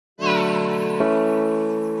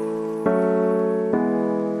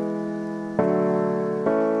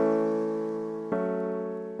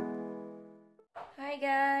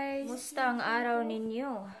Kumusta ang araw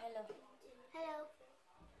ninyo? Hello. Hello.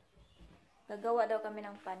 Gagawa daw kami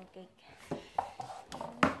ng pancake.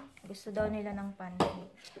 Gusto daw nila ng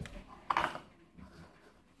pancake.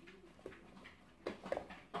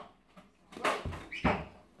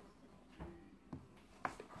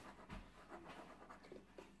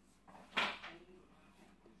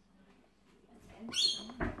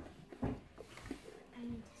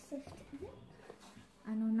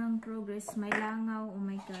 Ano nang progress? May langaw. Oh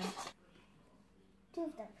my God. Two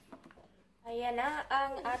of them. Ayan na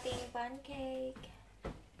ang ating pancake.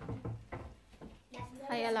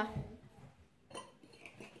 Hi, Ella.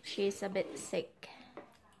 She's a bit sick.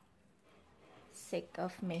 Sick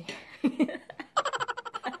of me.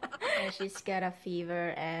 And she's got a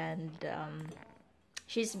fever and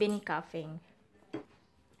she's been coughing.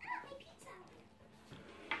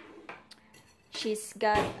 She's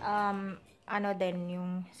got ano din,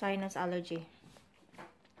 yung sinus allergy.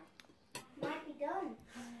 Might be done.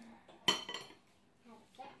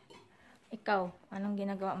 Ikaw, anong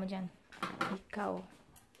ginagawa mo dyan? Ikaw.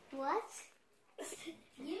 What?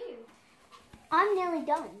 You. I'm nearly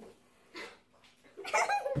done.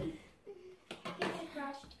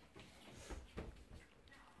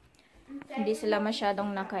 Hindi sila masyadong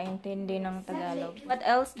nakaintindi ng Tagalog. What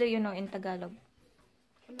else do you know in Tagalog?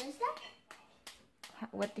 Kamusta?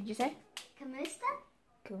 What did you say? Kamusta?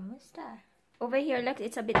 Kumusta? Over here, look,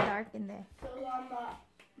 it's a bit dark in there.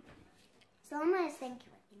 Salama is thank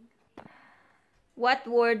you, I think. What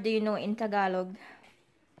word do you know in Tagalog?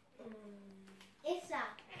 Isa.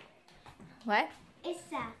 What?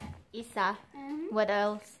 Isa. Isa. What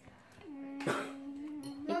else?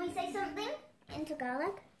 Will we say something in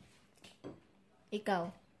Tagalog?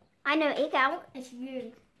 Ikaw. I know ikaw. It's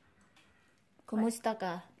you. Kumusta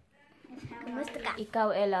ka? Kamusta ka?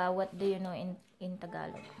 Ikaw, Ella, what do you know in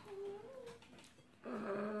Tagalog?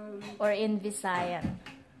 Or in Visayan?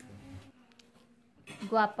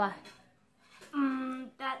 Guapa.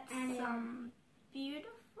 That's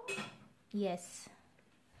beautiful. Yes.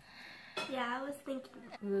 Yeah, I was thinking.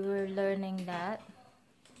 We were learning that.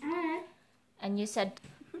 And you said,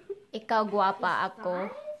 ikaw guwapa,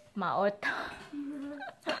 ako maot.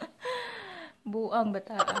 Buang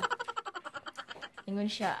bata. Ingon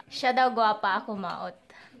siya. Siya daw guwapa, ako maot.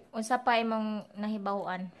 Unsa pa imong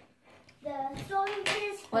nahibahuan? The song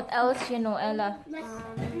is What else you know, Ella?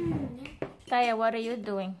 Kaya, what are you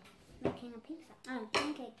doing? making a pizza. Oh,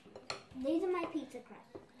 pancake. These are my pizza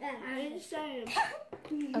crusts. How do you say?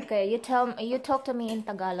 Okay, you talk to me in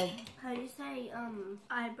Tagalog. How do you say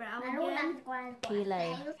eyebrow I don't again? like the Pilay.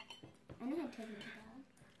 I know how to do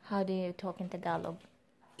that. How do you talk in Tagalog?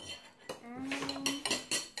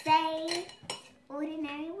 Say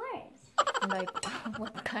ordinary words. Like,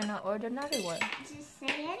 what kind of ordinary word? Just say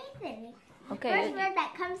anything. Okay, First word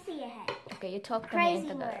that comes to your head. okay, you talk to me in Crazy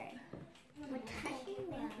Tagalog. word. We're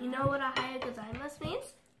touching them. You know what a hayagazaimasu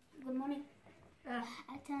means? Good morning. Uh,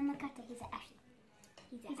 Atamakata, he's ashy.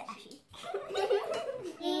 He's ashy.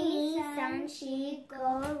 Ini, san, shi,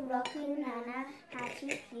 go, roku, nana,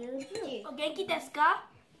 hachi, kyu, ju. oh, genki desu ka?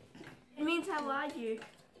 It means how are you?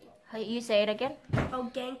 You say it again? Oh,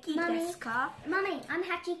 genki Mommy. desu ka? Mommy, I'm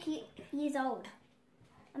Hachi years old.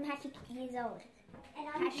 I'm Hachi years old. And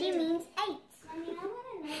Hachi means 8. Mommy, I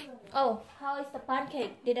want to know. Oh, how is the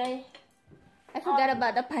pancake? I forgot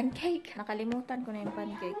about the pancake. Nakalimutan ko na yung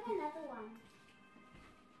pancake. Another one.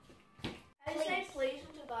 How do you say please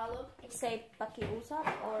in Tagalog? Say pakiusap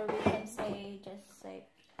or we can just say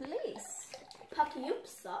please.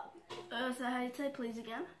 Pakiupsa. So how do you say please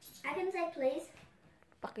again? I can say please.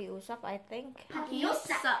 Pakiusap, I think.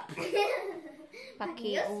 Pakiusap.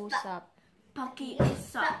 Pakiusap.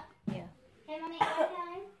 Pakiusap. Yeah. Hey, Mommy,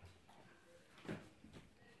 I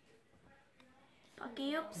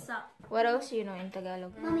Pakiupsa. What else you know in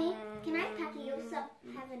Tagalog? Mommy, can I pack you up?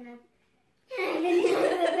 Have another.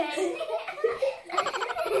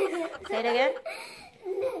 Say it again.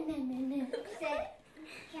 No. Said,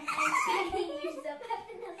 can I pack you up? Have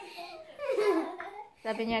another.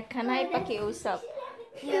 Sabi niya, kanay pakiusap.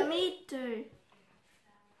 Yeah, me too.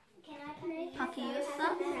 Can I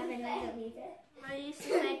Pakiusap? have another pizza? I used to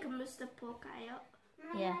say kamusta po kayo.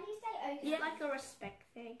 Yeah. How do you say okay? Yeah, like a respect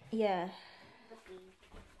thing. Yeah.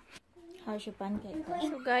 How's your pancake?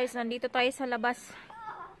 So guys, nandito tayo sa labas.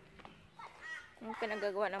 Yung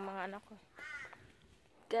pinagagawa ng mga anak ko.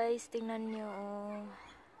 Guys, tingnan nyo. Oh.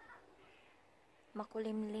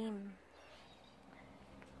 Makulimlim.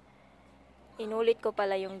 Inulit ko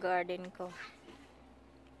pala yung garden ko.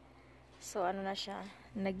 So, ano na siya?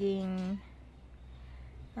 Naging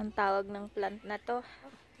ang tawag ng plant na to.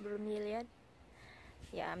 Bromeliad.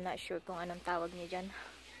 Yeah, I'm not sure kung anong tawag niya dyan.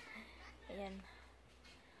 Ayan.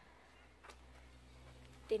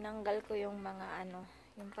 Tinanggal ko yung mga ano,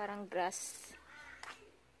 yung parang grass.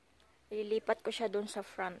 Ililipat ko siya dun sa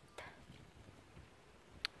front.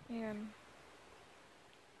 Ayan.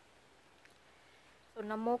 So,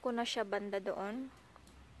 namuko na siya banda doon.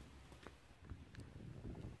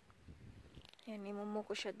 Ayan,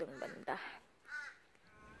 imumuko siya dun banda.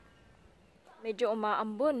 Medyo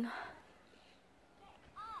umaambon.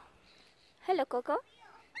 Hello, Coco.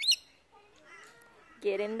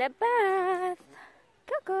 Get in the bath.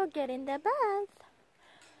 Coco, get in the bath.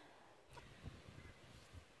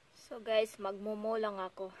 So guys, magmumo lang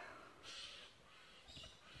ako.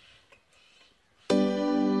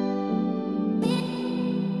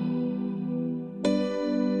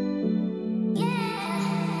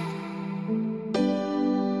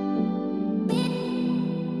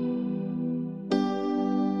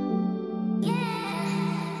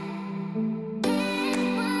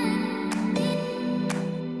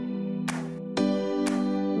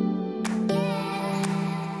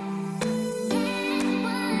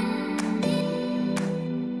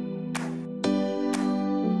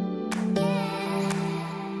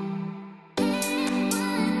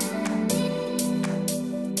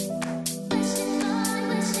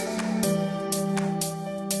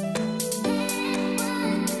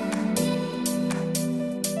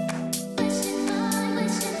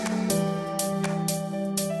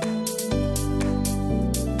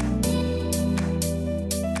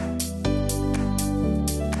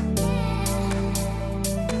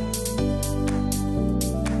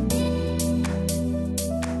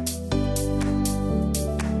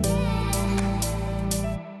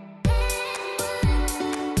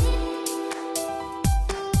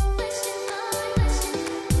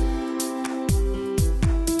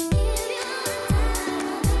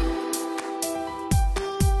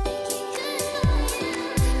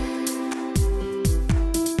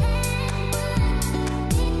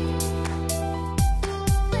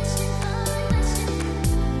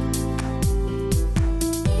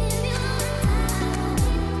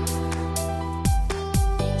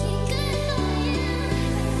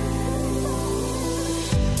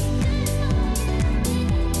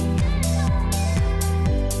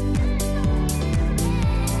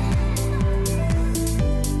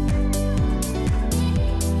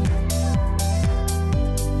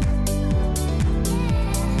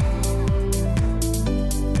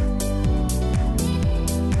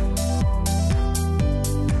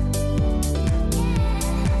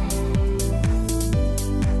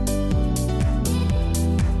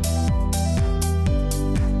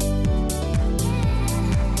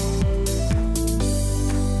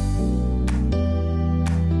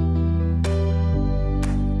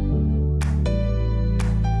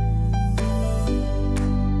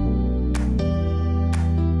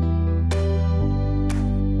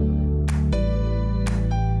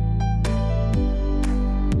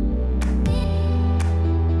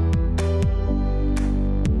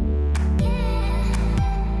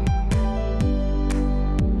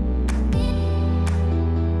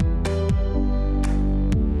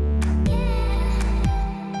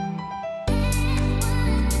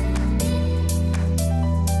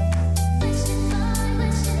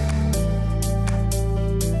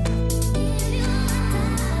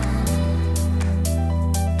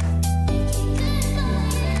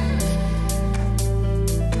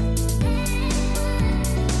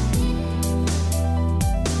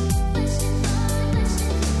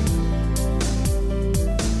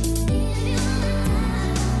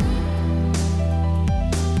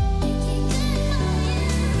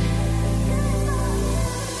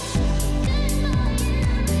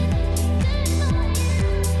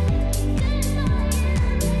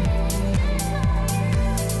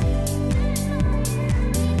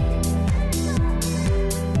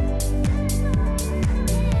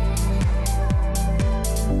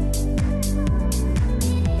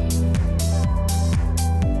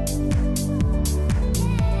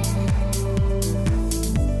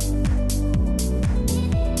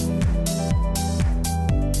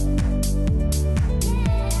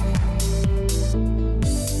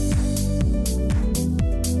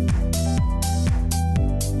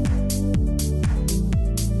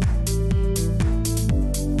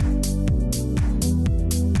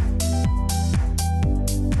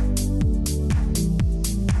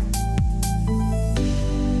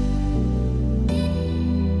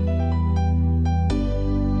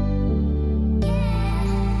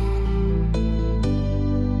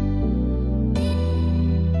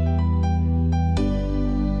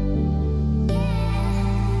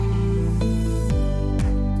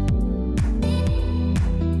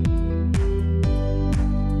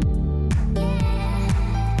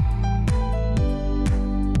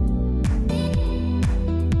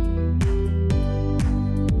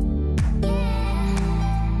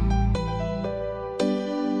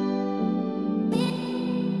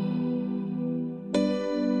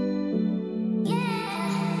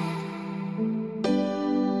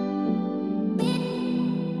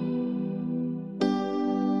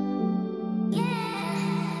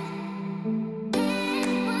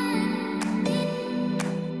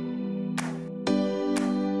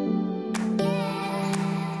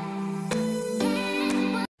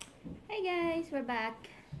 we're back.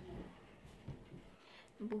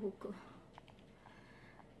 Buhok ko.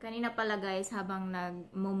 Kanina pala guys, habang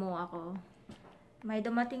nagmumo ako, may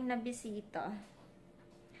dumating na bisita.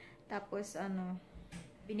 Tapos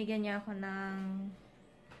binigyan niya ako ng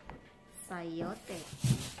sayote.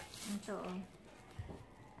 Ito oh.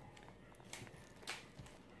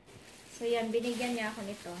 So yan, binigyan niya ako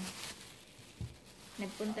nito.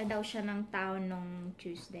 Nagpunta daw siya ng town nung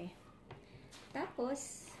Tuesday.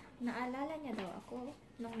 Tapos, naalala niya daw ako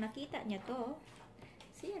nung nakita niya to.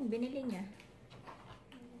 So yan, binili niya.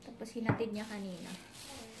 Tapos hinatid niya kanina.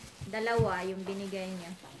 Dalawa yung binigay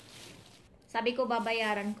niya. Sabi ko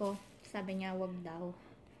babayaran ko. Sabi niya wag daw.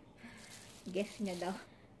 Guess niya daw.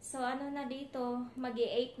 So ano na dito,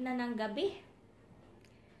 magi-8 na ng gabi.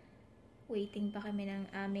 Waiting pa kami ng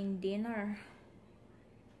aming dinner.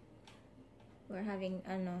 We're having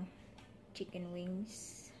chicken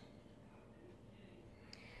wings.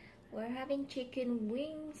 We're having chicken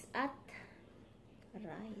wings at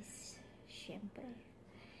rice. Syempre.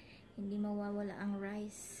 Hindi mawawala ang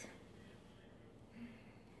rice.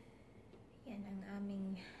 Yan ang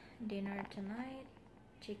aming dinner tonight.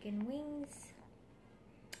 Chicken wings.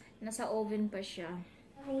 Nasa oven pa siya.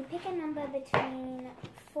 Okay, pick a number between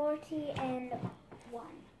 40 and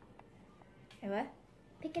 1. What?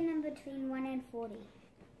 Pick a number between 1 and 40.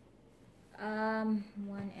 1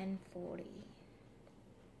 and 40.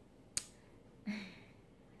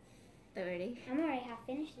 30. I'm already half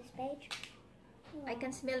finished this page. I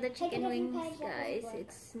can smell the Pick a chicken different wings, page, what guys. does it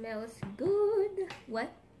It smells good.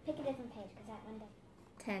 What? Pick a different page because that one does.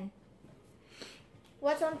 10.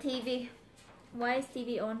 What's on TV? Why is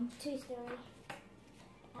TV on? 2 story.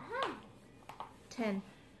 Aha! 10.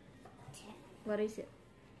 10. What is it?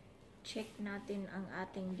 Check natin ang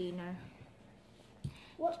ating dinner.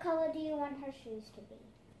 What color do you want her shoes to be?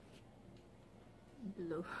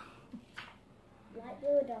 Blue. Light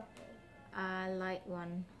blue or dark blue? Light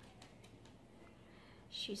one.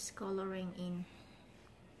 She's coloring in.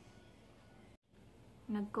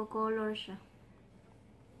 Nagko-color siya.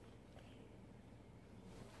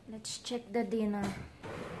 Let's check the dinner.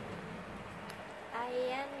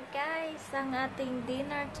 Ayan guys, ang ating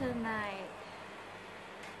dinner tonight.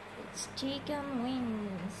 It's chicken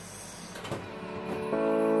wings.